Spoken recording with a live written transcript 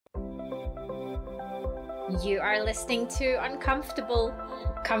You are listening to Uncomfortable,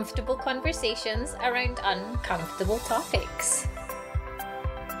 comfortable conversations around uncomfortable topics.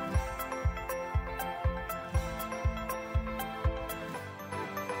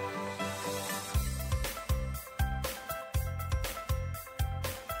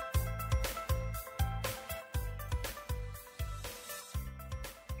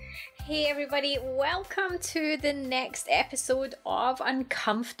 Hey everybody, welcome to the next episode of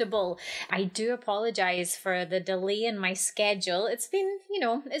Uncomfortable. I do apologize for the delay in my schedule. It's been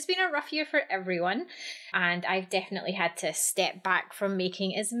a rough year for everyone, and I've definitely had to step back from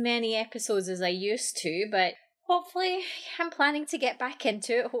making as many episodes as I used to, but hopefully, I'm planning to get back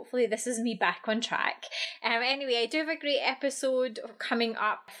into it. Hopefully, this is me back on track. Anyway, I do have a great episode coming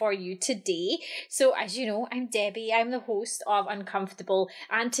up for you today. So, as you know, I'm Debbie. I'm the host of Uncomfortable.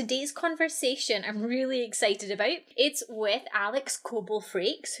 And today's conversation I'm really excited about. It's with Alyx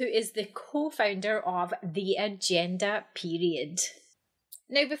Coble-Frakes, who is the co-founder of The Agenda Period.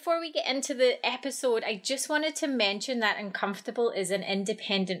 Now, before we get into the episode, I just wanted to mention that Uncomfortable is an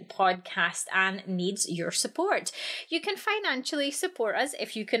independent podcast and needs your support. You can financially support us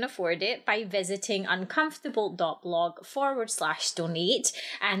if you can afford it by visiting uncomfortable.blog/donate,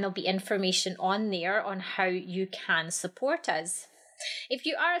 and there'll be information on there on how you can support us. If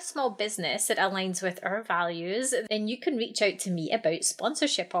you are a small business that aligns with our values, then you can reach out to me about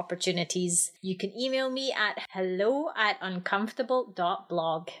sponsorship opportunities. You can email me at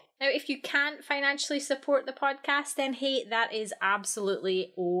hello@uncomfortable.blog. Now, if you can't financially support the podcast, then hey, that is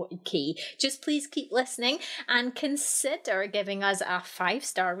absolutely okay. Just please keep listening and consider giving us a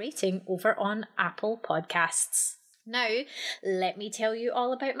 5-star rating over on Apple Podcasts. Now, let me tell you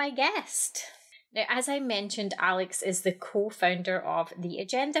all about my guest. Now, as I mentioned, Alyx is the co-founder of The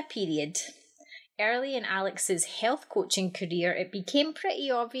Agenda Period. Early in Alyx's health coaching career, it became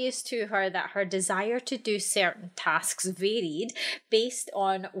pretty obvious to her that her desire to do certain tasks varied based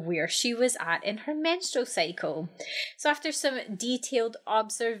on where she was at in her menstrual cycle. So after some detailed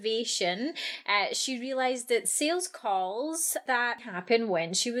observation, she realised that sales calls that happened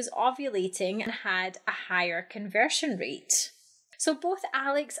when she was ovulating had a higher conversion rate. So both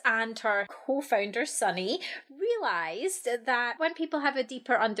Alyx and her co-founder, Sunny, realised that when people have a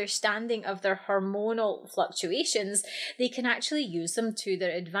deeper understanding of their hormonal fluctuations, they can actually use them to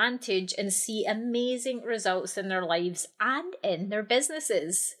their advantage and see amazing results in their lives and in their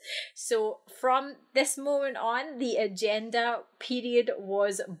businesses. So from this moment on, the Agenda Period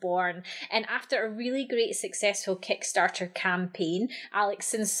was born. And after a really great successful Kickstarter campaign,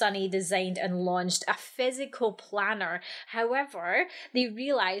 Alyx and Sunny designed and launched a physical planner. However, they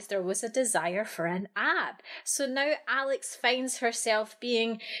realized there was a desire for an app. So now Alyx finds herself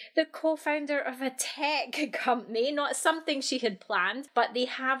being the co-founder of a tech company, not something she had planned, but they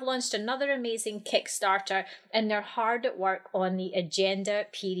have launched another amazing Kickstarter and they're hard at work on the Agenda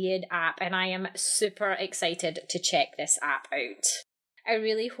Period app, and I am super excited to check this app out. I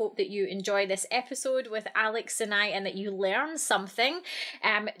really hope that you enjoy this episode with Alyx and I and that you learn something.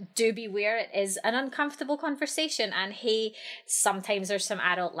 Do beware, it is an uncomfortable conversation, and hey, sometimes there's some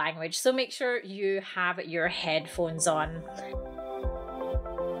adult language, so make sure you have your headphones on.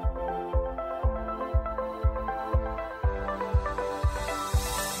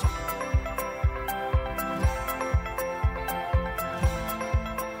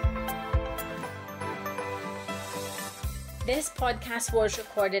 This podcast was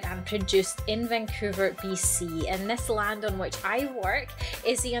recorded and produced in Vancouver, BC, and this land on which I work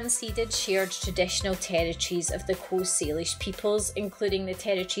is the unceded shared traditional territories of the Coast Salish peoples, including the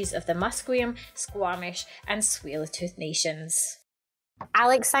territories of the Musqueam, Squamish and Tsleil-Waututh nations.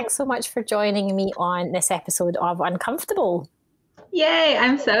 Alyx, thanks so much for joining me on this episode of Uncomfortable. Yay,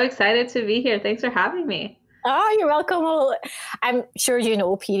 I'm so excited to be here. Thanks for having me. Oh, you're welcome. Well, I'm sure you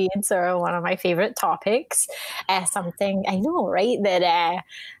know periods are one of my favorite topics. Something I know, right, that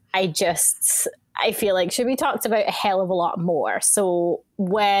I feel like should be talked about a hell of a lot more. So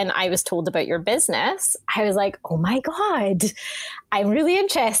when I was told about your business, I was like, oh my God, I'm really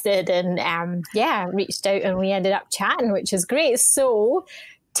interested. And reached out and we ended up chatting, which is great. So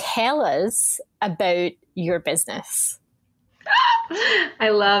tell us about your business. I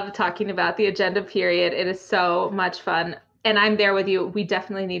love talking about the Agenda Period. It is so much fun. And I'm there with you. We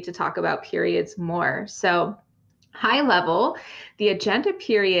definitely need to talk about periods more. So high level, the Agenda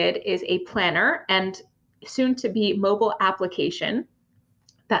Period is a planner and soon to be mobile application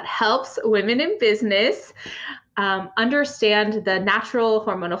that helps women in business understand the natural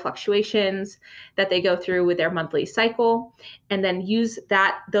hormonal fluctuations that they go through with their monthly cycle, and then use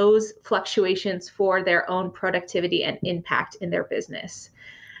those fluctuations for their own productivity and impact in their business.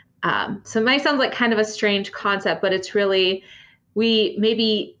 So it might sound like kind of a strange concept, but it's really, we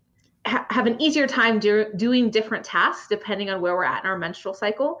maybe have an easier time doing different tasks depending on where we're at in our menstrual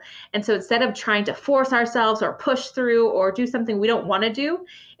cycle. And so instead of trying to force ourselves or push through or do something we don't want to do,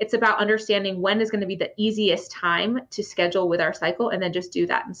 it's about understanding when is going to be the easiest time to schedule with our cycle and then just do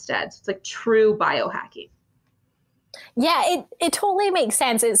that instead. So it's like true biohacking. Yeah, it totally makes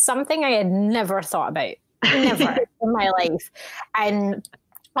sense. It's something I had never thought about, never in my life. And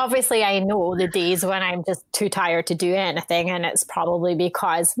obviously, I know the days when I'm just too tired to do anything, and it's probably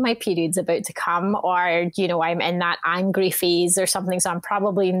because my period's about to come, or, you know, I'm in that angry phase or something. So I'm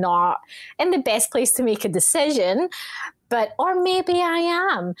probably not in the best place to make a decision, or maybe I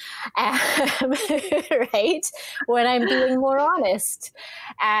am, right? When I'm being more honest.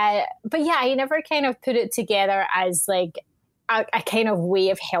 But yeah, I never kind of put it together as like a kind of way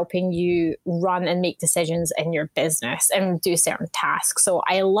of helping you run and make decisions in your business and do certain tasks. So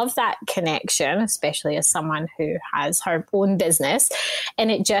I love that connection, especially as someone who has her own business.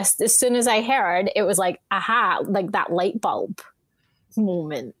 And it just, as soon as I heard, it was like, aha, like that light bulb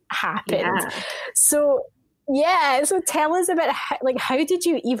moment happened. Yeah. So tell us about how did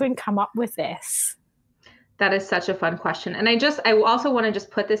you even come up with this? That is such a fun question. And I also want to just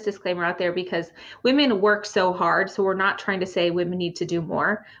put this disclaimer out there because women work so hard. So we're not trying to say women need to do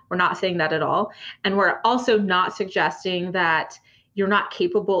more. We're not saying that at all. And we're also not suggesting that you're not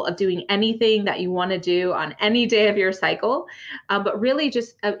capable of doing anything that you want to do on any day of your cycle. But really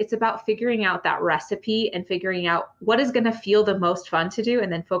just, it's about figuring out that recipe and figuring out what is going to feel the most fun to do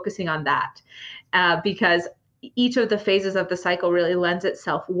and then focusing on that. Because each of the phases of the cycle really lends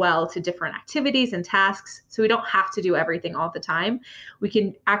itself well to different activities and tasks. So we don't have to do everything all the time. We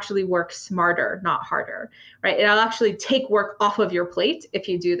can actually work smarter, not harder, right? It'll actually take work off of your plate if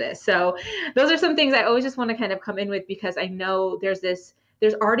you do this. So those are some things I always just want to kind of come in with, because I know there's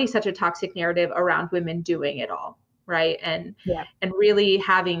already such a toxic narrative around women doing it all, right? And really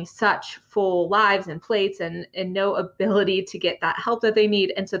having such full lives and plates and no ability to get that help that they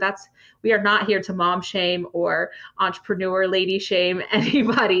need. And so we are not here to mom shame or entrepreneur lady shame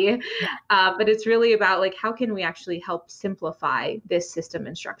anybody. But it's really about like, how can we actually help simplify this system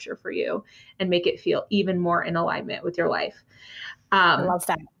and structure for you and make it feel even more in alignment with your life? I love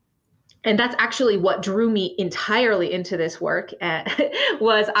that. And that's actually what drew me entirely into this work.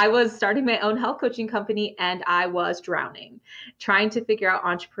 Was I was starting my own health coaching company and I was drowning, trying to figure out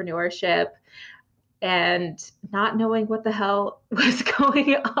entrepreneurship and not knowing what the hell was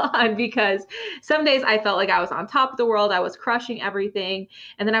going on, because some days I felt like I was on top of the world. I was crushing everything.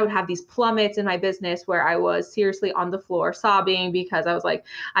 And then I would have these plummets in my business where I was seriously on the floor sobbing because I was like,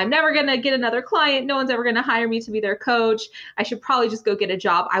 I'm never going to get another client. No one's ever going to hire me to be their coach. I should probably just go get a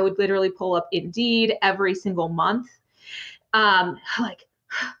job. I would literally pull up Indeed every single month. Like,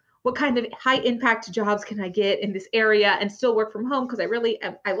 what kind of high impact jobs can I get in this area and still work from home? Because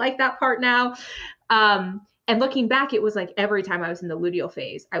I like that part now. And looking back, it was like every time I was in the luteal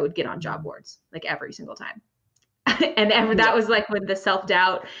phase, I would get on job boards, like every single time. That was like when the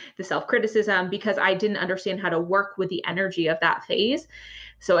self-doubt, the self-criticism, because I didn't understand how to work with the energy of that phase.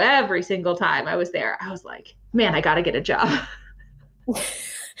 So every single time I was there, I was like, man, I got to get a job.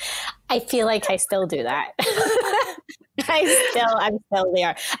 I feel like I still do that. I'm still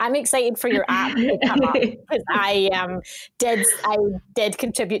there. I'm excited for your app to come up because I did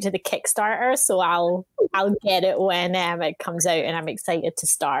contribute to the Kickstarter, so I'll get it when it comes out, and I'm excited to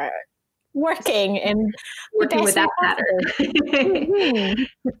start working with that pattern. Mm-hmm.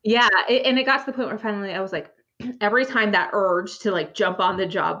 Yeah, and it got to the point where finally I was like, every time that urge to like jump on the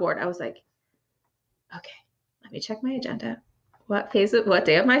job board, I was like, okay, let me check my agenda. What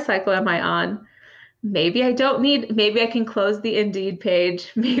day of my cycle am I on? Maybe I can close the Indeed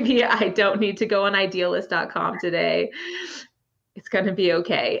page. Maybe I don't need to go on idealist.com today. It's going to be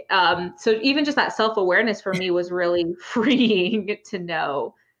okay. So even just that self-awareness for me was really freeing to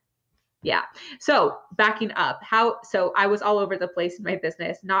know. Yeah. So backing up, so I was all over the place in my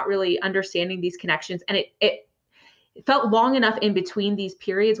business, not really understanding these connections. And it felt long enough in between these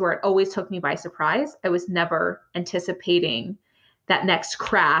periods where it always took me by surprise. I was never anticipating that next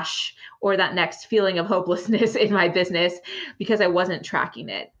crash or that next feeling of hopelessness in my business because I wasn't tracking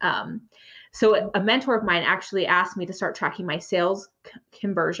it. So a mentor of mine actually asked me to start tracking my sales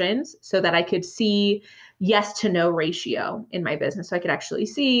conversions so that I could see yes to no ratio in my business. So I could actually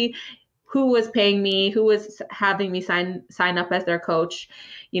see who was paying me, who was having me sign up as their coach,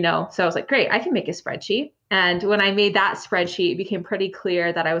 So I was like, great, I can make a spreadsheet. And when I made that spreadsheet, it became pretty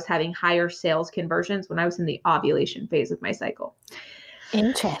clear that I was having higher sales conversions when I was in the ovulation phase of my cycle.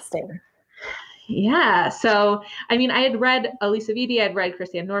 Interesting. Yeah. So, I mean, I had read Elisa Vitti, I'd read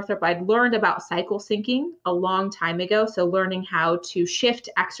Christiane Northrup. I'd learned about cycle syncing a long time ago. So learning how to shift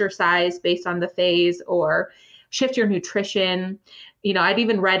exercise based on the phase or shift your nutrition. I'd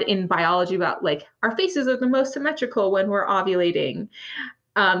even read in biology about like our faces are the most symmetrical when we're ovulating.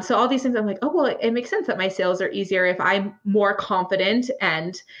 So all these things, I'm like, oh, well, it makes sense that my sales are easier if I'm more confident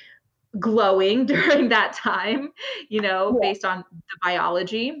and glowing during that time, based on the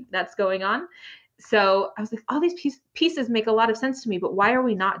biology that's going on. So I was like, all these pieces make a lot of sense to me, but why are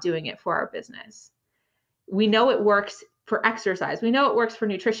we not doing it for our business? We know it works for exercise. We know it works for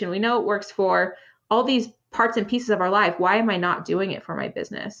nutrition. We know it works for all these parts and pieces of our life. Why am I not doing it for my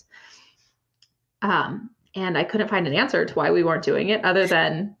business? And I couldn't find an answer to why we weren't doing it other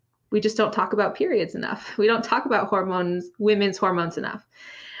than we just don't talk about periods enough. We don't talk about hormones, women's hormones enough.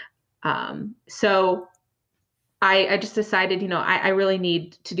 So I just decided, I really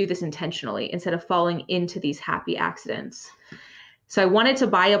need to do this intentionally instead of falling into these happy accidents. So I wanted to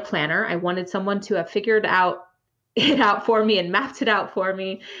buy a planner. I wanted someone to have figured it out for me and mapped it out for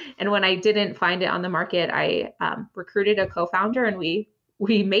me. And when I didn't find it on the market, I recruited a co-founder and we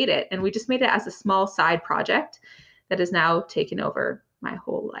made it. And we just made it as a small side project that has now taken over my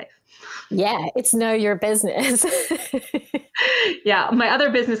whole life. Yeah, it's now your business. Yeah, my other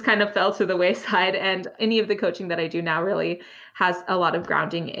business kind of fell to the wayside, and any of the coaching that I do now really has a lot of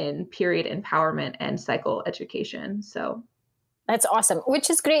grounding in period empowerment and cycle education. So that's awesome, which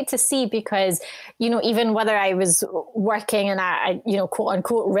is great to see because, even whether I was working in a quote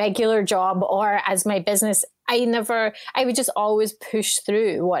unquote regular job or as my business, I would just always push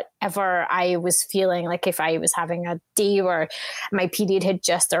through whatever I was feeling. Like if I was having a day where my period had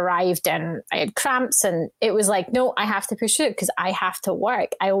just arrived and I had cramps and it was like, no, I have to push through because I have to work.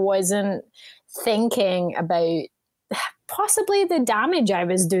 I wasn't thinking about possibly the damage I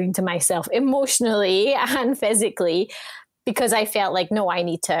was doing to myself emotionally and physically, because I felt like, no, I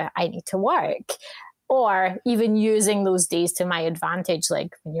need to work. Or even using those days to my advantage,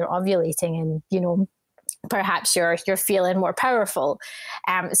 like when you're ovulating and, perhaps you're feeling more powerful.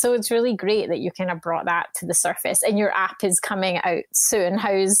 So it's really great that you kind of brought that to the surface, and your app is coming out soon.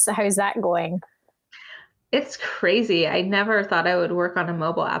 How's that going? It's crazy. I never thought I would work on a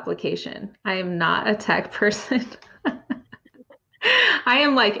mobile application. I am not a tech person. I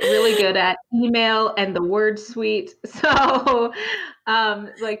am like really good at email and the word suite. So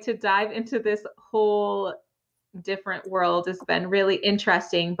like to dive into this whole different world has been really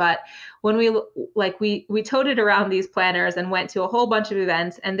interesting. But when we toted around these planners and went to a whole bunch of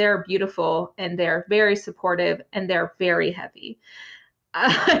events, and they're beautiful and they're very supportive and they're very heavy.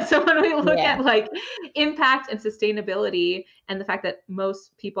 So when we look at like impact and sustainability and the fact that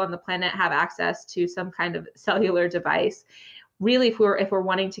most people on the planet have access to some kind of cellular device, really, if we're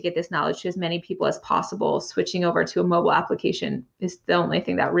wanting to get this knowledge to as many people as possible, switching over to a mobile application is the only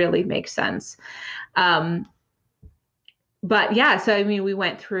thing that really makes sense. But yeah, so I mean, we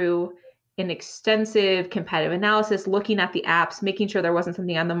went through an extensive competitive analysis, looking at the apps, making sure there wasn't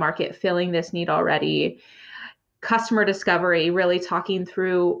something on the market filling this need already. Customer discovery, really talking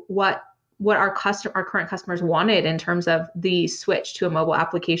through what our current customers wanted in terms of the switch to a mobile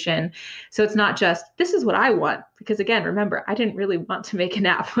application. So it's not just, this is what I want, because again, remember, I didn't really want to make an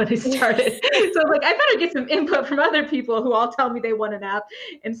app when I started. So like, I better get some input from other people who all tell me they want an app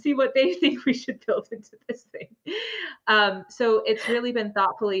and see what they think we should build into this thing. So it's really been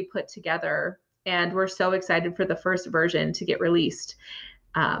thoughtfully put together, and we're so excited for the first version to get released.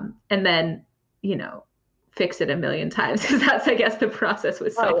 And then, fix it a million times, because that's, I guess, the process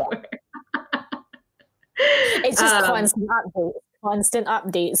with software. It's just constant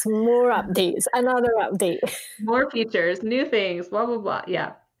updates, more updates, another update, more features, new things, blah, blah, blah.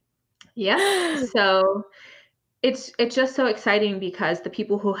 Yeah. So it's just so exciting because the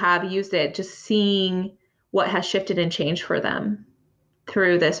people who have used it, just seeing what has shifted and changed for them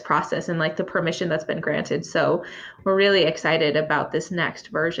through this process and like the permission that's been granted. So we're really excited about this next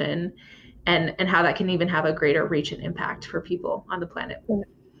version and how that can even have a greater reach and impact for people on the planet.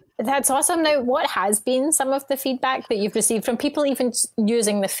 That's awesome. Now, what has been some of the feedback that you've received from people even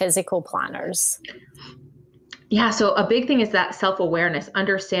using the physical planners? Yeah, so a big thing is that self-awareness,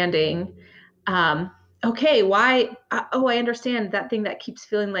 understanding, okay, why, I understand that thing that keeps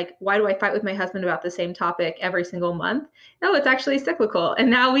feeling like, why do I fight with my husband about the same topic every single month? No, it's actually cyclical.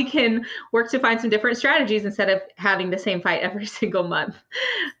 And now we can work to find some different strategies instead of having the same fight every single month.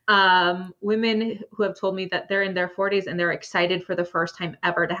 Women who have told me that they're in their 40s and they're excited for the first time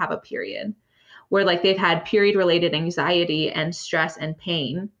ever to have a period, where like they've had period related anxiety and stress and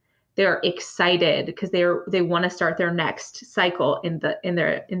pain. They're excited because they want to start their next cycle in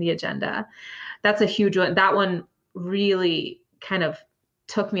the agenda. that's a huge one. That one really kind of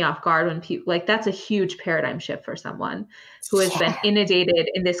took me off guard when people, like, that's a huge paradigm shift for someone who has been inundated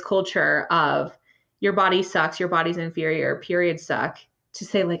in this culture of your body sucks, your body's inferior, periods suck, to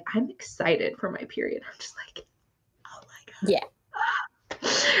say, like, I'm excited for my period. I'm just like, oh my God. Yeah.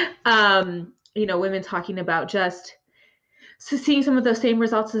 Women talking about just seeing some of those same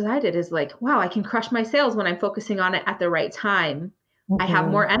results as I did is like, wow, I can crush my sales when I'm focusing on it at the right time. I have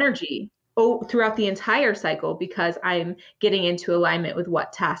more energy throughout the entire cycle because I'm getting into alignment with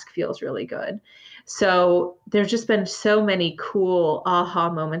what task feels really good. So there's just been so many cool aha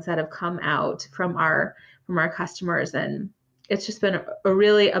moments that have come out from our customers. And it's just been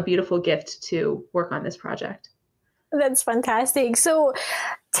a beautiful gift to work on this project. That's fantastic. So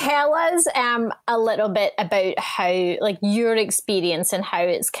tell us a little bit about how, like, your experience and how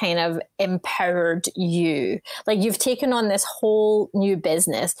it's kind of empowered you. Like, you've taken on this whole new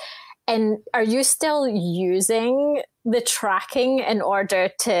business, and are you still using the tracking in order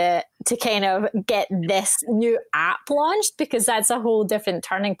to kind of get this new app launched? Because that's a whole different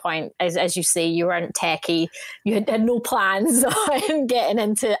turning point. As you say, you weren't techie, you had no plans on getting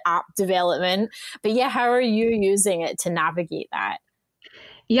into app development. But yeah, how are you using it to navigate that?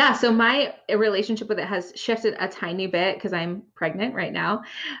 Yeah, so my relationship with it has shifted a tiny bit because I'm pregnant right now.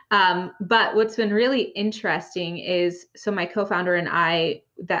 But what's been really interesting is, so my co-founder and I,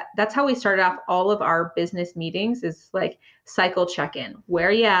 that's how we started off all of our business meetings, is like cycle check-in. Where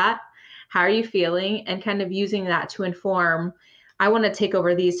are you at? How are you feeling? And kind of using that to inform, I want to take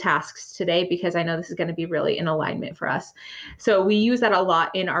over these tasks today because I know this is going to be really in alignment for us. So we use that a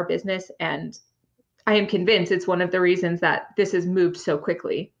lot in our business, and I am convinced it's one of the reasons that this has moved so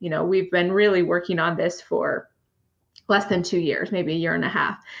quickly. We've been really working on this for less than 2 years, maybe a year and a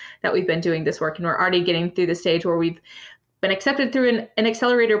half, that we've been doing this work. And we're already getting through the stage where we've been accepted through an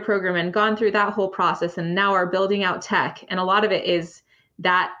accelerator program and gone through that whole process, and now are building out tech. And a lot of it is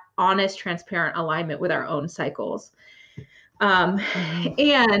that honest, transparent alignment with our own cycles.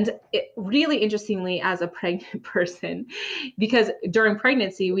 And really interestingly, as a pregnant person, because during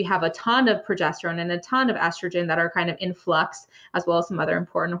pregnancy, we have a ton of progesterone and a ton of estrogen that are kind of in flux, as well as some other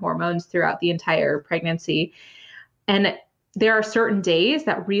important hormones throughout the entire pregnancy. And there are certain days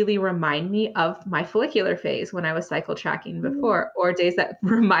that really remind me of my follicular phase when I was cycle tracking before, or days that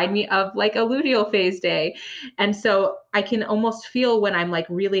remind me of like a luteal phase day. And so I can almost feel when I'm like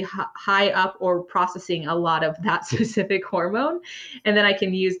really high up or processing a lot of that specific hormone. And then I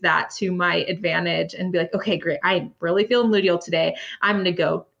can use that to my advantage and be like, okay, great. I'm really feeling luteal today. I'm going to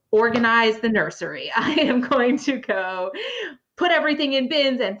go organize the nursery. I am going to go put everything in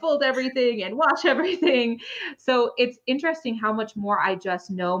bins and fold everything and wash everything. So it's interesting how much more I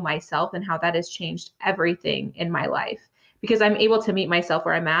just know myself and how that has changed everything in my life, because I'm able to meet myself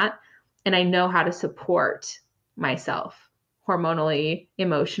where I'm at, and I know how to support myself hormonally,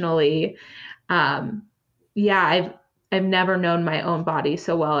 emotionally. I've never known my own body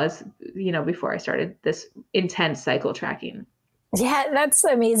so well as, before I started this intense cycle tracking. Yeah, that's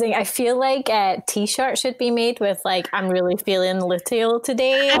amazing. I feel like a t-shirt should be made with like, I'm really feeling luteal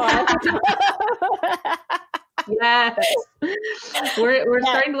today. Yes. We're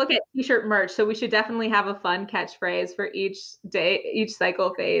starting to look at t-shirt merch. So we should definitely have a fun catchphrase for each day, each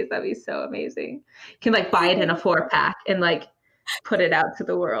cycle phase. That'd be so amazing. You can like buy it in a 4-pack and like put it out to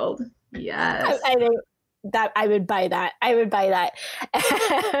the world. Yes. I think that I would buy that.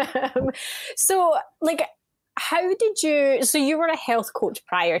 So like, so you were a health coach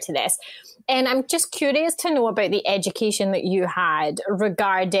prior to this, and I'm just curious to know about the education that you had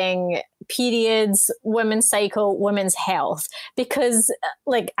regarding periods, women's cycle, women's health, because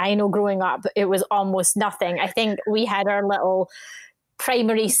like, I know growing up, it was almost nothing. I think we had our little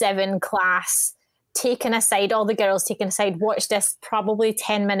primary 7 class taken aside, all the girls taken aside, watched this probably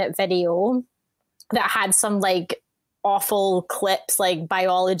 10-minute video that had some like awful clips, like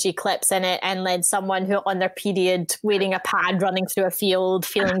biology clips in it, and led someone who on their period wearing a pad running through a field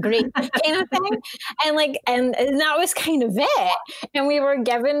feeling great kind of thing. And that was kind of it. And we were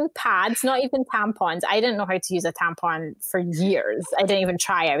given pads, not even tampons. I didn't know how to use a tampon for years. I didn't even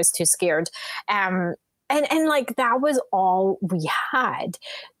try. I was too scared. And like, that was all we had,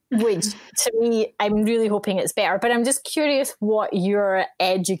 which to me, I'm really hoping it's better. But I'm just curious what your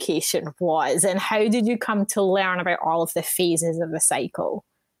education was, and how did you come to learn about all of the phases of the cycle?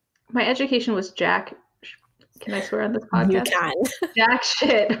 My education was jack. Can I swear on this podcast? You can. Jack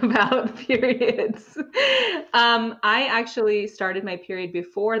shit about periods. I actually started my period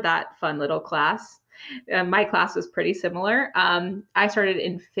before that fun little class. My class was pretty similar. I started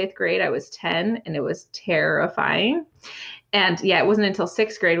in 5th grade. I was 10, and it was terrifying. And yeah, it wasn't until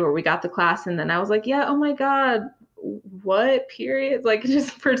 6th grade where we got the class. And then I was like, yeah, oh my God, what periods? Like,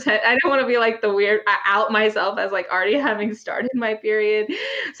 just pretend. I don't want to be like the weird, I out myself as like already having started my period.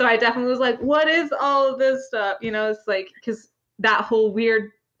 So I definitely was like, what is all of this stuff? You know, it's like, because that whole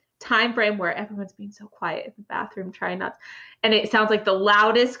weird time frame where everyone's being so quiet in the bathroom, trying not to, and it sounds like the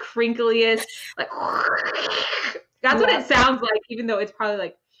loudest, crinkliest, like, that's what it sounds like, even though it's probably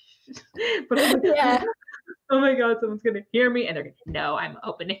like, but I'm like, yeah. oh my God, someone's going to hear me and they're going to know I'm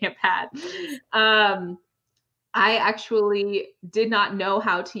opening a pad. I actually did not know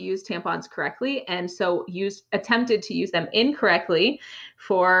how to use tampons correctly. And so attempted to use them incorrectly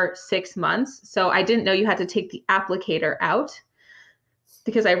for 6 months. So I didn't know you had to take the applicator out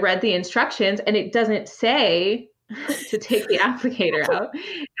because I read the instructions and it doesn't say to take the applicator out.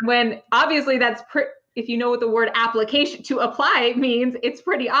 When obviously that's if you know what the word application to apply means, it's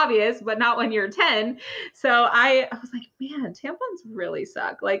pretty obvious, but not when you're 10. So I was like, man, tampons really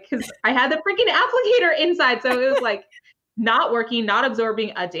suck. Like, cause I had the freaking applicator inside. So it was like not working, not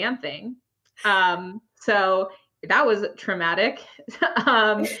absorbing a damn thing. So that was traumatic.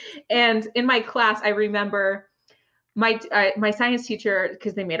 And in my class, I remember my science teacher,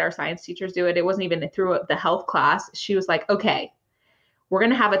 because they made our science teachers do it. It wasn't even through the health class. She was like, okay, we're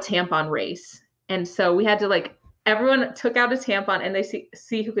going to have a tampon race. And so we had to like, everyone took out a tampon and they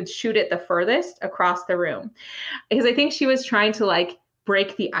see who could shoot it the furthest across the room. Because I think she was trying to like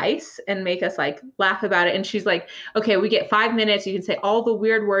break the ice and make us like laugh about it. And she's like, okay, we get 5 minutes. You can say all the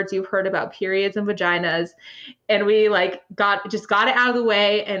weird words you've heard about periods and vaginas. And we like got it out of the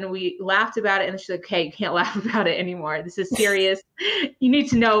way and we laughed about it. And she's like, okay, you can't laugh about it anymore. This is serious. You need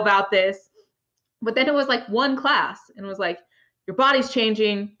to know about this. But then it was like one class and it was like, your body's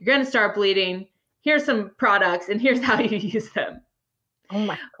changing. You're going to start bleeding. Here's some products and here's how you use them. Oh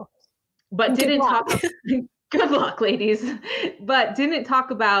my God. But good luck, ladies. But didn't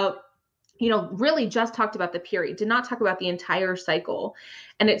talk about, really just talked about the period, did not talk about the entire cycle.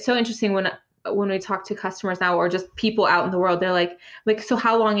 And it's so interesting when we talk to customers now or just people out in the world, they're like, so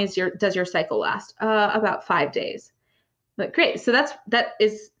how long does your cycle last? About 5 days. Like, great. So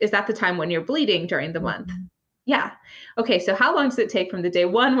is that the time when you're bleeding during the month? Mm-hmm. Yeah. Okay. So how long does it take from the day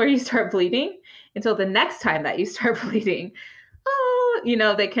one where you start bleeding until the next time that you start bleeding? Oh,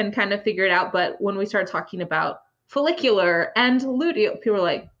 they can kind of figure it out. But when we start talking about follicular and luteal, people are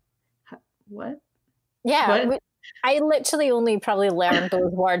like, what? Yeah. What? I literally only probably learned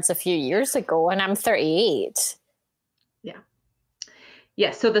those words a few years ago and I'm 38. Yeah.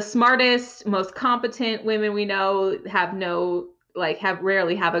 Yeah. So the smartest, most competent women we know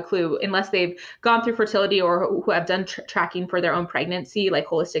rarely have a clue unless they've gone through fertility or who have done tracking for their own pregnancy, like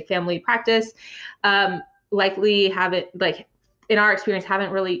holistic family practice, likely haven't, like in our experience,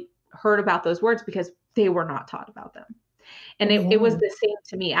 haven't really heard about those words because they were not taught about them. And it was the same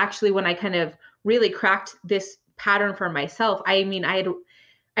to me actually, when I kind of really cracked this pattern for myself. I mean, I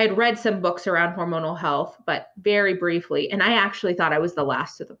had read some books around hormonal health, but very briefly, and I actually thought I was the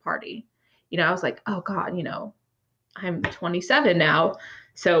last of the party. I was like, oh God, I'm 27 now,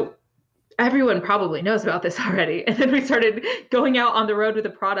 so everyone probably knows about this already. And then we started going out on the road with a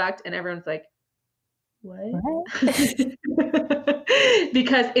product and everyone's like, what?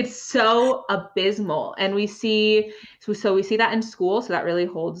 Because it's so abysmal. And we see that in school. So that really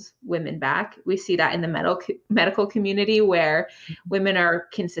holds women back. We see that in the medical community where women are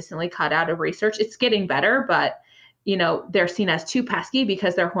consistently cut out of research. It's getting better, but they're seen as too pesky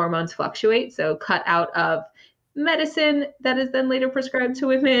because their hormones fluctuate. So cut out of medicine that is then later prescribed to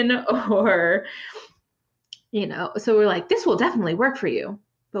women, or so we're like, this will definitely work for you,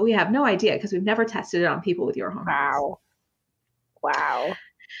 but we have no idea because we've never tested it on people with your hormones. Wow.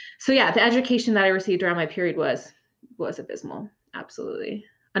 So yeah, the education that I received around my period was abysmal. Absolutely.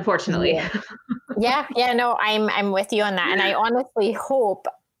 Unfortunately. Yeah. No, I'm with you on that. And I honestly hope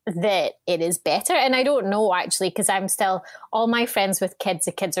that it is better. And I don't know actually, because I'm still, all my friends with kids,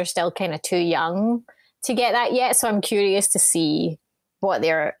 the kids are still kind of too young to get that yet. So I'm curious to see what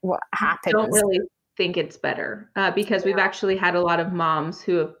happens. I don't really think it's better because we've actually had a lot of moms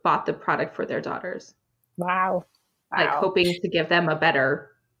who have bought the product for their daughters. Wow. Like hoping to give them a better,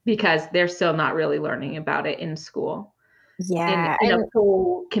 because they're still not really learning about it in school. Yeah. In a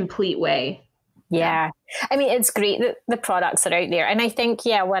full, complete way. Yeah. I mean, it's great that the products are out there. And I think,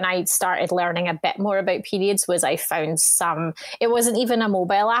 when I started learning a bit more about periods was I found it wasn't even a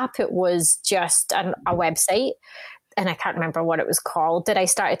mobile app. It was just a website. And I can't remember what it was called, that I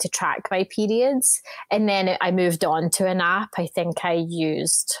started to track my periods. And then I moved on to an app. I think I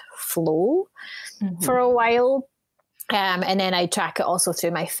used Flow for a while. And then I track it also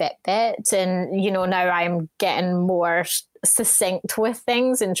through my Fitbit. And, now I'm getting more succinct with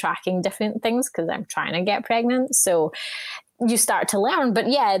things and tracking different things because I'm trying to get pregnant. So you start to learn.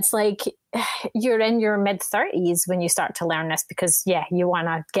 But yeah, it's like you're in your mid-30s when you start to learn this because, yeah, you want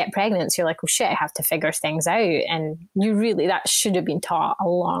to get pregnant. So you're like, oh shit, I have to figure things out. And that should have been taught a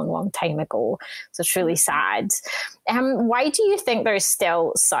long, long time ago. So it's really sad. Why do you think there's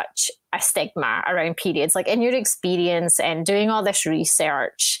still such a stigma around periods? Like in your experience and doing all this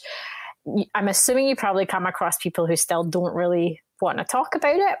research, I'm assuming you probably come across people who still don't really want to talk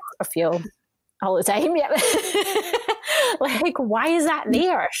about it or feel all the time. Yeah. Like, why is that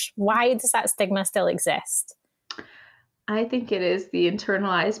there? Why does that stigma still exist? I think it is the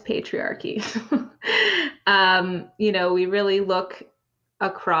internalized patriarchy. We really look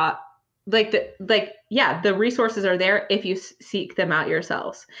across the resources are there if you seek them out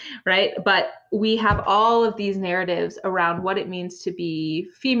yourselves, right? But we have all of these narratives around what it means to be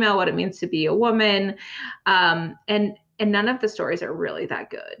female, what it means to be a woman. And none of the stories are really that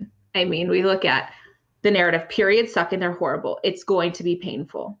good. I mean, we look at the narrative, periods suck and they're horrible. It's going to be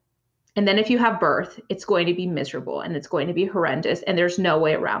painful. And then if you have birth, it's going to be miserable and it's going to be horrendous. And there's no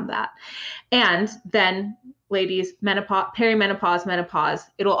way around that. And then ladies, menopause, perimenopause, menopause,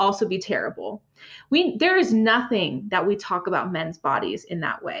 it'll also be terrible. There is nothing that we talk about men's bodies in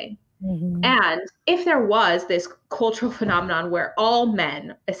that way. Mm-hmm. And if there was this cultural phenomenon where all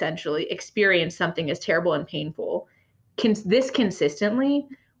men essentially experience something as terrible and painful, consistently,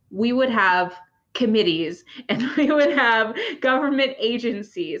 we would have committees and we would have government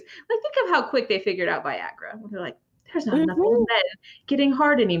agencies. Like, think of how quick they figured out Viagra. They're like, there's not enough old men getting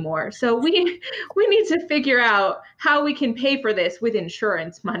hard anymore. So we need to figure out how we can pay for this with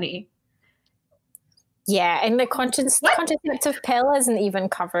insurance money. Yeah, and the contraceptive pill isn't even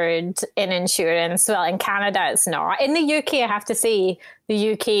covered in insurance. Well, in Canada, it's not. In the UK, I have to say,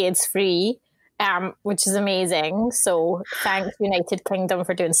 the UK, it's free. Which is amazing. So thanks United Kingdom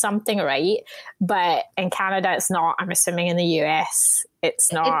for doing something right. But in Canada, it's not. I'm assuming in the US,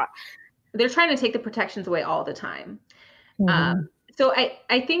 it's not. They're trying to take the protections away all the time. Mm-hmm. So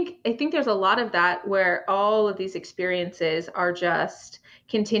I think there's a lot of that where all of these experiences are just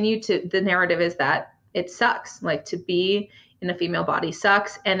the narrative is that it sucks. Like, to be in a female body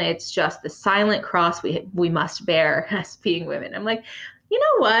sucks. And it's just the silent cross we must bear as being women. I'm like, you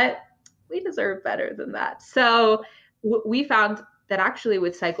know what? We deserve better than that. So we found that actually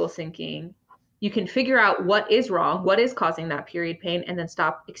with cycle syncing, you can figure out what is wrong, what is causing that period pain, and then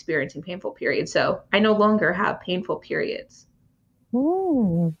stop experiencing painful periods. So I no longer have painful periods.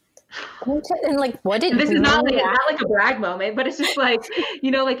 Ooh. And like, what did this is not like a brag moment, but it's just like,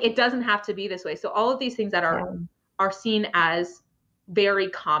 like it doesn't have to be this way. So all of these things that are seen as very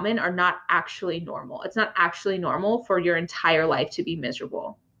common are not actually normal. It's not actually normal for your entire life to be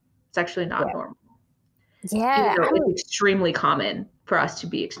miserable. It's actually not normal. Yeah. It's extremely common for us to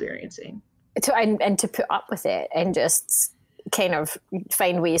be experiencing. And to put up with it and just kind of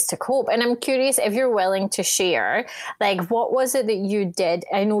find ways to cope. And I'm curious if you're willing to share, like, what was it that you did?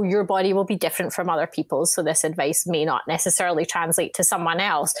 I know your body will be different from other people's, so this advice may not necessarily translate to someone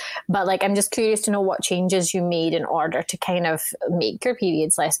else. But like, I'm just curious to know what changes you made in order to kind of make your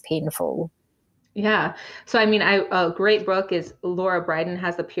periods less painful. Yeah. So, I mean, a great book is Laura Brydon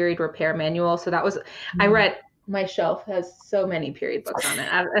has the Period Repair Manual. So that was, I read, my shelf has so many period books on it.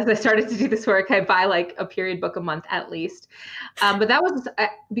 As I started to do this work, I buy like a period book a month at least. But that was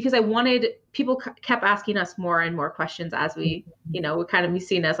because people kept asking us more and more questions as we, we're kind of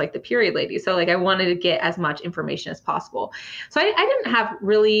seen as like the period lady. So like, I wanted to get as much information as possible. So I didn't have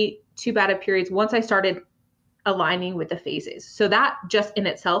really too bad of periods once I started aligning with the phases. So that just in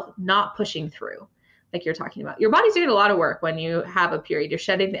itself, not pushing through, like you're talking about. Your body's doing a lot of work when you have a period. You're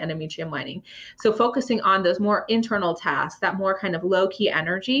shedding the endometrium lining. So focusing on those more internal tasks, that more kind of low key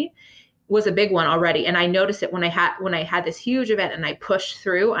energy was a big one already. And I noticed it when I had this huge event and I pushed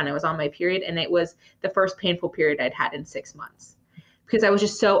through and I was on my period, and it was the first painful period I'd had in 6 months because I was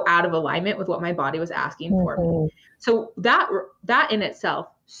just so out of alignment with what my body was asking for me. So that in itself,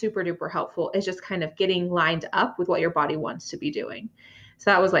 super duper helpful, is just kind of getting lined up with what your body wants to be doing. So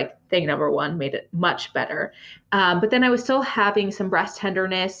that was like thing number one, made it much better. But then I was still having some breast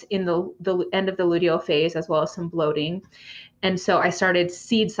tenderness in the end of the luteal phase, as well as some bloating. And so I started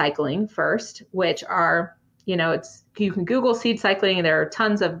seed cycling first, which are, you can Google seed cycling and there are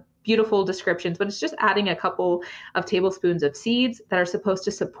tons of beautiful descriptions, but it's just adding a couple of tablespoons of seeds that are supposed to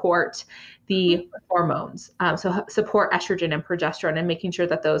support the hormones. So support estrogen and progesterone and making sure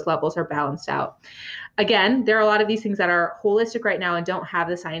that those levels are balanced out. Again, there are a lot of these things that are holistic right now and don't have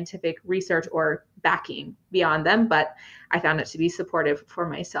the scientific research or backing beyond them, but I found it to be supportive for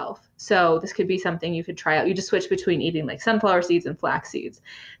myself. So this could be something you could try out. You just switch between eating like sunflower seeds and flax seeds,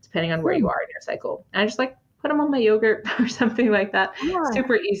 depending on where you are in your cycle. And I just like put them on my yogurt or something like that. Yeah.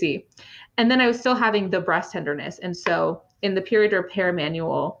 Super easy. And then I was still having the breast tenderness. And so in the period repair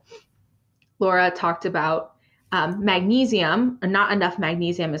manual, Laura talked about magnesium. Not enough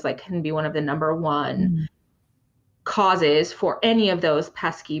magnesium is like can be one of the number one causes for any of those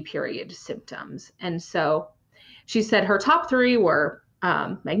pesky period symptoms. And so she said her top three were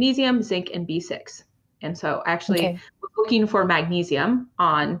magnesium, zinc, and B6. And so I actually was looking for magnesium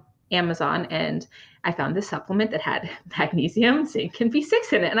on Amazon, and I found this supplement that had magnesium, zinc, and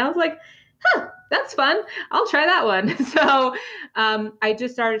B6 in it. And I was like, that's fun. I'll try that one. So I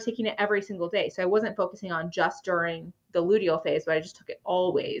just started taking it every single day. So I wasn't focusing on just during the luteal phase, but I just took it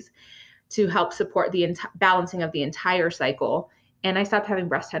always to help support the balancing of the entire cycle. And I stopped having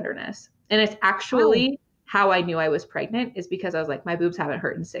breast tenderness. And it's actually how I knew I was pregnant is because I was like, my boobs haven't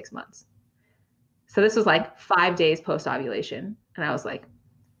hurt in 6 months. So this was like 5 days post ovulation. And I was like,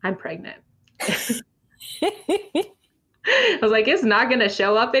 I'm pregnant. I was like, it's not going to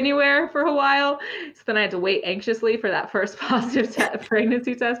show up anywhere for a while. So then I had to wait anxiously for that first positive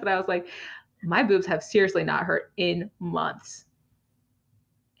pregnancy test. But I was like, my boobs have seriously not hurt in months.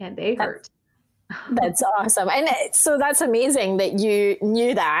 And they hurt. That's awesome. And so that's amazing that you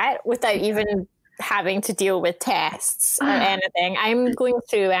knew that without even having to deal with tests or anything. I'm going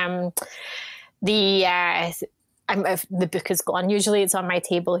through the book is gone. Usually it's on my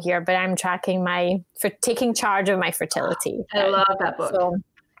table here, but I'm tracking taking charge of my fertility. I love that book. So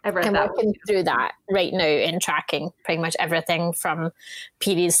I've read I'm that working through that right now in tracking pretty much everything from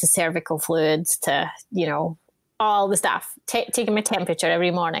periods to cervical fluids to, all the stuff, taking my temperature every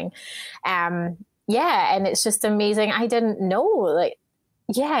morning. And it's just amazing. I didn't know,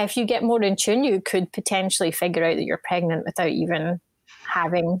 if you get more in tune, you could potentially figure out that you're pregnant without even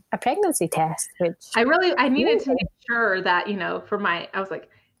having a pregnancy test, which I needed to make sure that, I was like,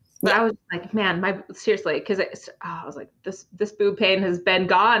 man, seriously, because I was like, this boob pain has been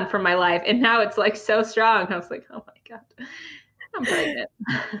gone from my life. And now it's like so strong. I was like, oh my God, I'm pregnant.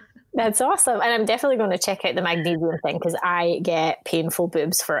 That's awesome. And I'm definitely going to check out the magnesium thing because I get painful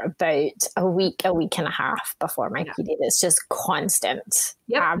boobs for about a week and a half before my period. It's just constant.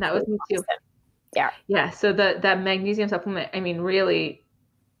 Yep, that was me too. Yeah. So that magnesium supplement, I mean, really,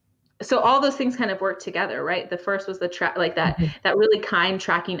 so all those things kind of work together, right? The first was that really kind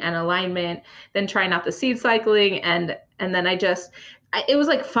tracking and alignment, then trying out the seed cycling. And then it was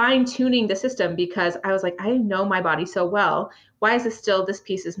like fine tuning the system because I was like, I know my body so well. Why is this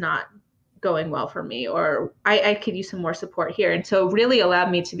piece is not going well for me? Or I could use some more support here. And so really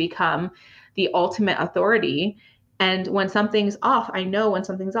allowed me to become the ultimate authority. And when something's off, I know when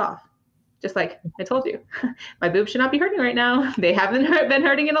something's off. Just like I told you, my boobs should not be hurting right now. They haven't been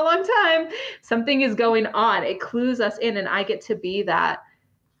hurting in a long time. Something is going on. It clues us in, and I get to be that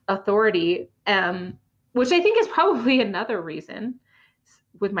authority, which I think is probably another reason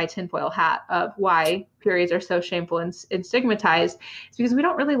with my tinfoil hat of why periods are so shameful and stigmatized. It's because we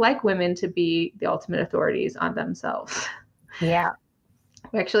don't really like women to be the ultimate authorities on themselves. Yeah.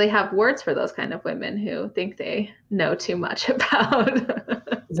 We actually have words for those kind of women who think they know too much about.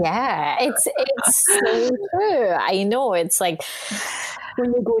 Yeah, it's so true. I know. It's like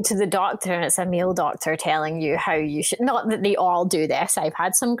when you go to the doctor and it's a male doctor telling you how you should, not that they all do this. I've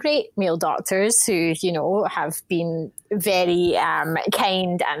had some great male doctors who, have been very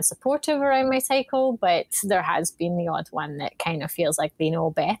kind and supportive around my cycle, but there has been the odd one that kind of feels like they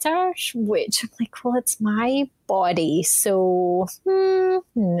know better, which I'm like, well, it's my body. So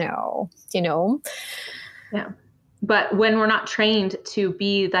no, Yeah. But when we're not trained to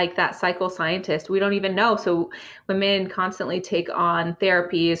be like that cycle scientist, we don't even know. So women constantly take on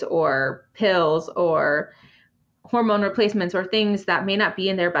therapies or pills or hormone replacements or things that may not be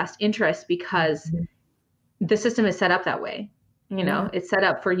in their best interest because the system is set up that way. It's set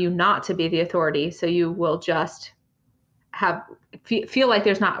up for you not to be the authority. So you will just feel like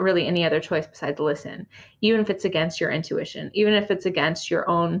there's not really any other choice besides listen, even if it's against your intuition, even if it's against your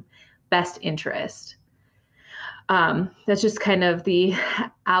own best interest. That's just kind of the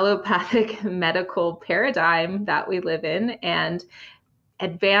allopathic medical paradigm that we live in, and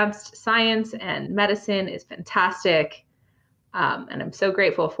advanced science and medicine is fantastic. And I'm so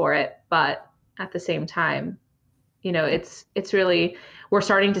grateful for it. But at the same time, it's really, we're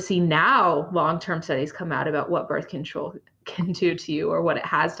starting to see now long-term studies come out about what birth control can do to you or what it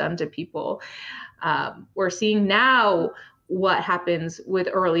has done to people. We're seeing now what happens with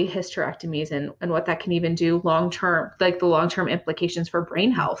early hysterectomies and what that can even do long-term, like the long-term implications for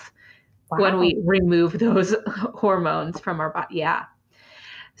brain health. when Wow. we remove those hormones from our body. Yeah.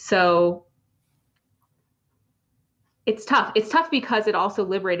 So it's tough. It's tough because it also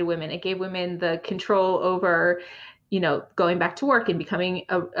liberated women. It gave women the control over, going back to work and becoming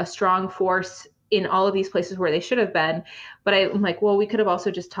a strong force in all of these places where they should have been. But I'm like, well, we could have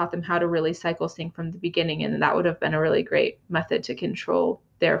also just taught them how to really cycle sync from the beginning. And that would have been a really great method to control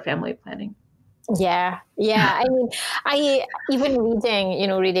their family planning. Yeah. I mean, I even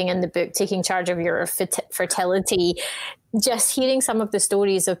reading in the book, Taking Charge of Your Fertility, just hearing some of the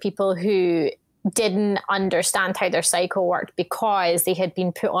stories of people who didn't understand how their cycle worked because they had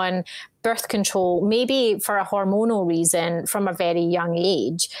been put on birth control, maybe for a hormonal reason from a very young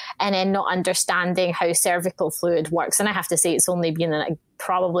age, and then not understanding how cervical fluid works. And I have to say, it's only been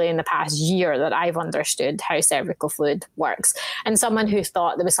probably in the past year that I've understood how cervical fluid works. And someone who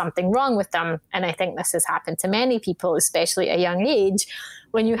thought there was something wrong with them, and I think this has happened to many people, especially at a young age,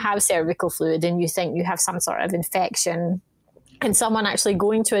 when you have cervical fluid and you think you have some sort of infection, and someone actually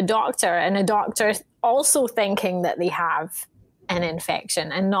going to a doctor and a doctor also thinking that they have an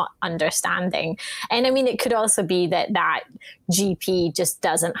infection and not understanding. And I mean, it could also be that GP just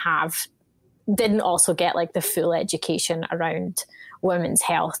didn't also get like the full education around women's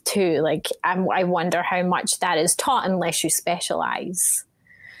health too. Like, I wonder how much that is taught unless you specialize.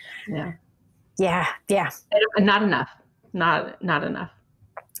 Yeah. Not enough.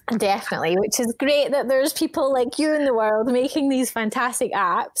 Definitely, which is great that there's people like you in the world making these fantastic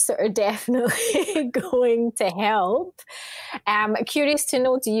apps that are definitely going to help. Curious to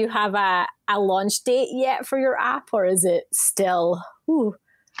know, do you have a launch date yet for your app, or is it still?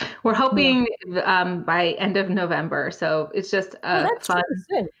 We're hoping by end of November. So it's just a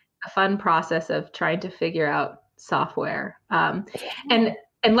fun process of trying to figure out software.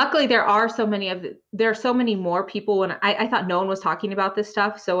 And luckily there are so many more people. When I thought no one was talking about this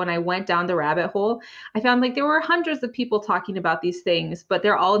stuff. So when I went down the rabbit hole, I found like there were hundreds of people talking about these things, but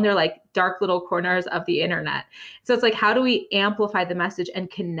they're all in their like dark little corners of the internet. So it's like, how do we amplify the message and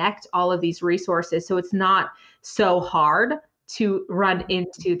connect all of these resources so it's not so hard to run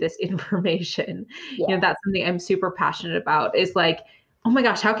into this information? Yeah. That's something I'm super passionate about, is like, oh my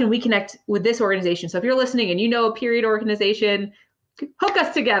gosh, how can we connect with this organization? So if you're listening and you know a period organization, hook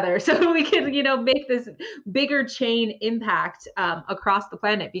us together so we can, make this bigger chain impact across the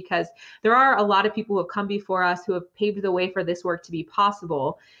planet, because there are a lot of people who have come before us who have paved the way for this work to be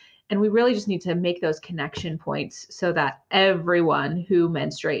possible. And we really just need to make those connection points so that everyone who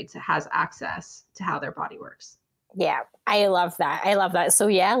menstruates has access to how their body works. Yeah, I love that. So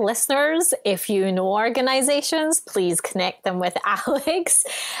yeah, listeners, if you know organizations, please connect them with Alyx.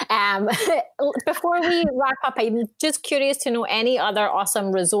 Before we wrap up, I'm just curious to know any other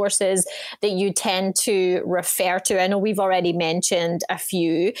awesome resources that you tend to refer to. I know we've already mentioned a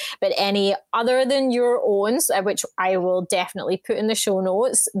few, but any other than your own, which I will definitely put in the show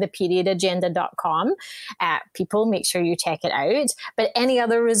notes, theperiodagenda.com. People, make sure you check it out. But any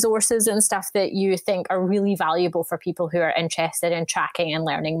other resources and stuff that you think are really valuable for people who are interested in tracking and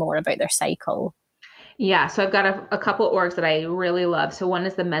learning more about their cycle? Yeah, so I've got a couple of orgs that I really love. So one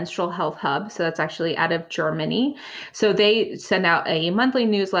is the Menstrual Health Hub. So that's actually out of Germany. So they send out a monthly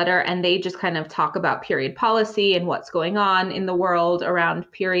newsletter and they just kind of talk about period policy and what's going on in the world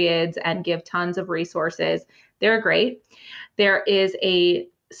around periods and give tons of resources. They're great. There is a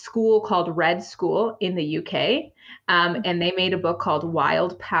school called Red School in the UK. And they made a book called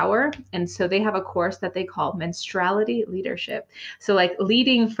Wild Power. And so they have a course that they call Menstruality Leadership. So like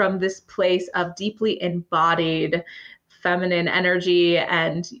leading from this place of deeply embodied feminine energy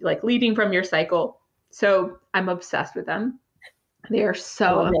and like leading from your cycle. So I'm obsessed with them. They are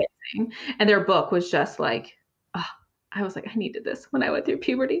so amazing. And their book was just like, I was like, I needed this when I went through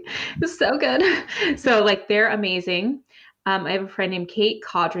puberty. It was so good. So like, they're amazing. I have a friend named Kate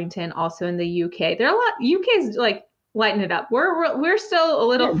Codrington, also in the UK. UK's like lighting it up. We're still a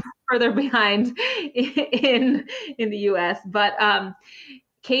little further behind in the US, but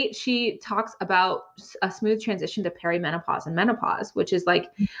Kate, she talks about a smooth transition to perimenopause and menopause, which is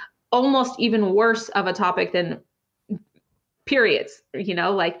like almost even worse of a topic than periods,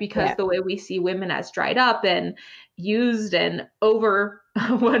 because the way we see women as dried up and used and over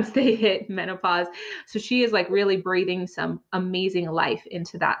once they hit menopause. So she is like really breathing some amazing life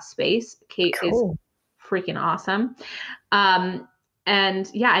into that space. Kate is freaking awesome. And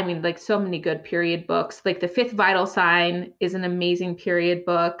yeah, I mean, like so many good period books, like The Fifth Vital Sign is an amazing period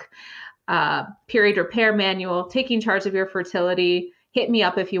book. Period Repair Manual, Taking Charge of Your Fertility. Hit me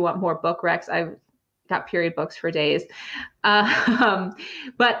up if you want more book recs. I've got period books for days. And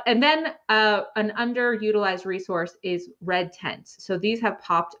then an underutilized resource is red tents. So these have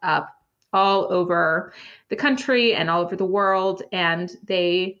popped up all over the country and all over the world. And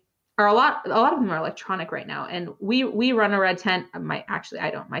they are a lot of them are electronic right now. And we run a red tent. I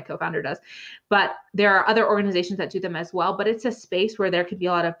don't, my co-founder does, but there are other organizations that do them as well. But it's a space where there could be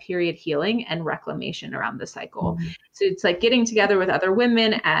a lot of period healing and reclamation around the cycle. Mm-hmm. So it's like getting together with other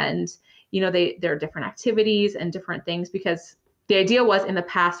women, and, there are different activities and different things, because the idea was, in the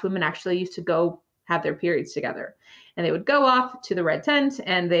past, women actually used to go have their periods together, and they would go off to the red tent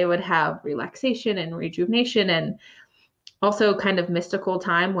and they would have relaxation and rejuvenation, and also kind of mystical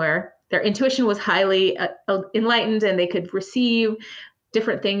time where their intuition was highly enlightened and they could receive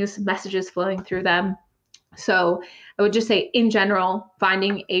different things, messages flowing through them. So I would just say, in general,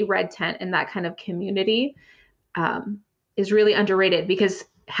 finding a red tent and that kind of community is really underrated, because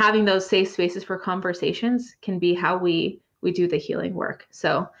having those safe spaces for conversations can be how we do the healing work.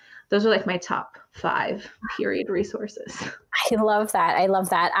 So those are like my top 5 period resources. I love that.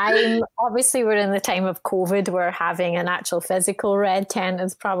 I'm obviously, we're in the time of COVID, where having an actual physical red tent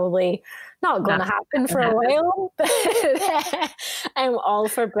is probably not going to happen for a while. But I'm all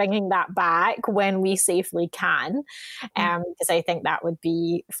for bringing that back when we safely can, because I think that would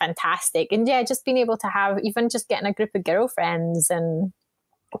be fantastic. And yeah, just being able to have, even just getting a group of girlfriends and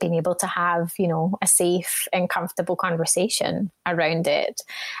being able to have, a safe and comfortable conversation around it.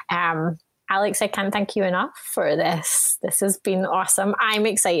 Alyx, I can't thank you enough for this. This has been awesome. I'm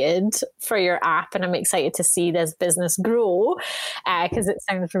excited for your app, and I'm excited to see this business grow, because it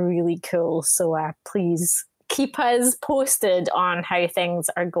sounds really cool. So please keep us posted on how things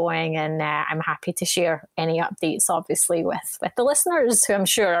are going, and I'm happy to share any updates, obviously, with the listeners, who I'm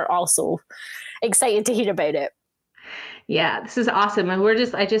sure are also excited to hear about it. Yeah, this is awesome. And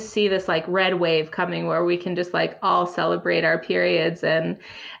I just see this like red wave coming, where we can just like all celebrate our periods and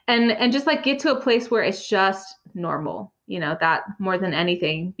just like get to a place where it's just normal, that more than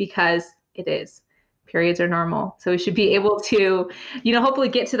anything, because it is. Periods are normal. So we should be able to, hopefully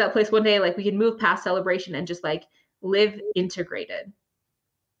get to that place one day, like we can move past celebration and just like live integrated,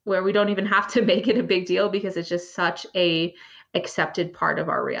 where we don't even have to make it a big deal, because it's just such a accepted part of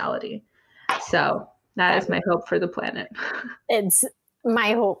our reality. So that is my hope for the planet. It's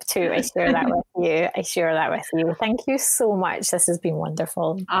my hope too. I share that with you. Thank you so much. This has been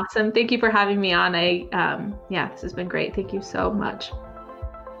wonderful. Awesome. Thank you for having me on. This has been great. Thank you so much.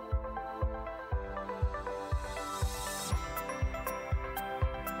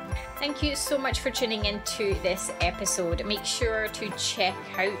 Thank you so much for tuning into this episode. Make sure to check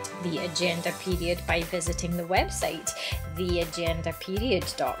out The Agenda Period by visiting the website,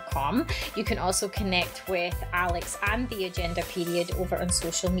 theagendaperiod.com. You can also connect with Alyx and The Agenda Period over on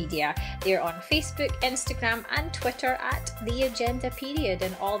social media. They're on Facebook, Instagram, and Twitter at The Agenda Period,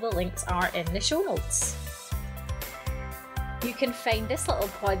 and all the links are in the show notes. You can find this little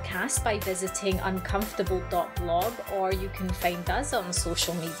podcast by visiting uncomfortable.blog, or you can find us on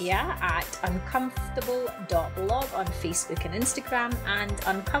social media at uncomfortable.blog on Facebook and Instagram, and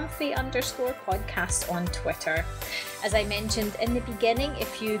uncomfy_podcast on Twitter. As I mentioned in the beginning,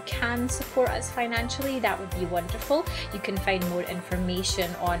 if you can support us financially, that would be wonderful. You can find more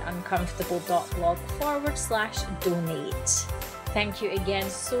information on uncomfortable.blog/donate. Thank you again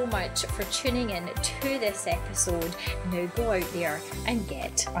so much for tuning in to this episode. Now go out there and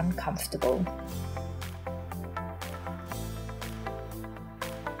get uncomfortable.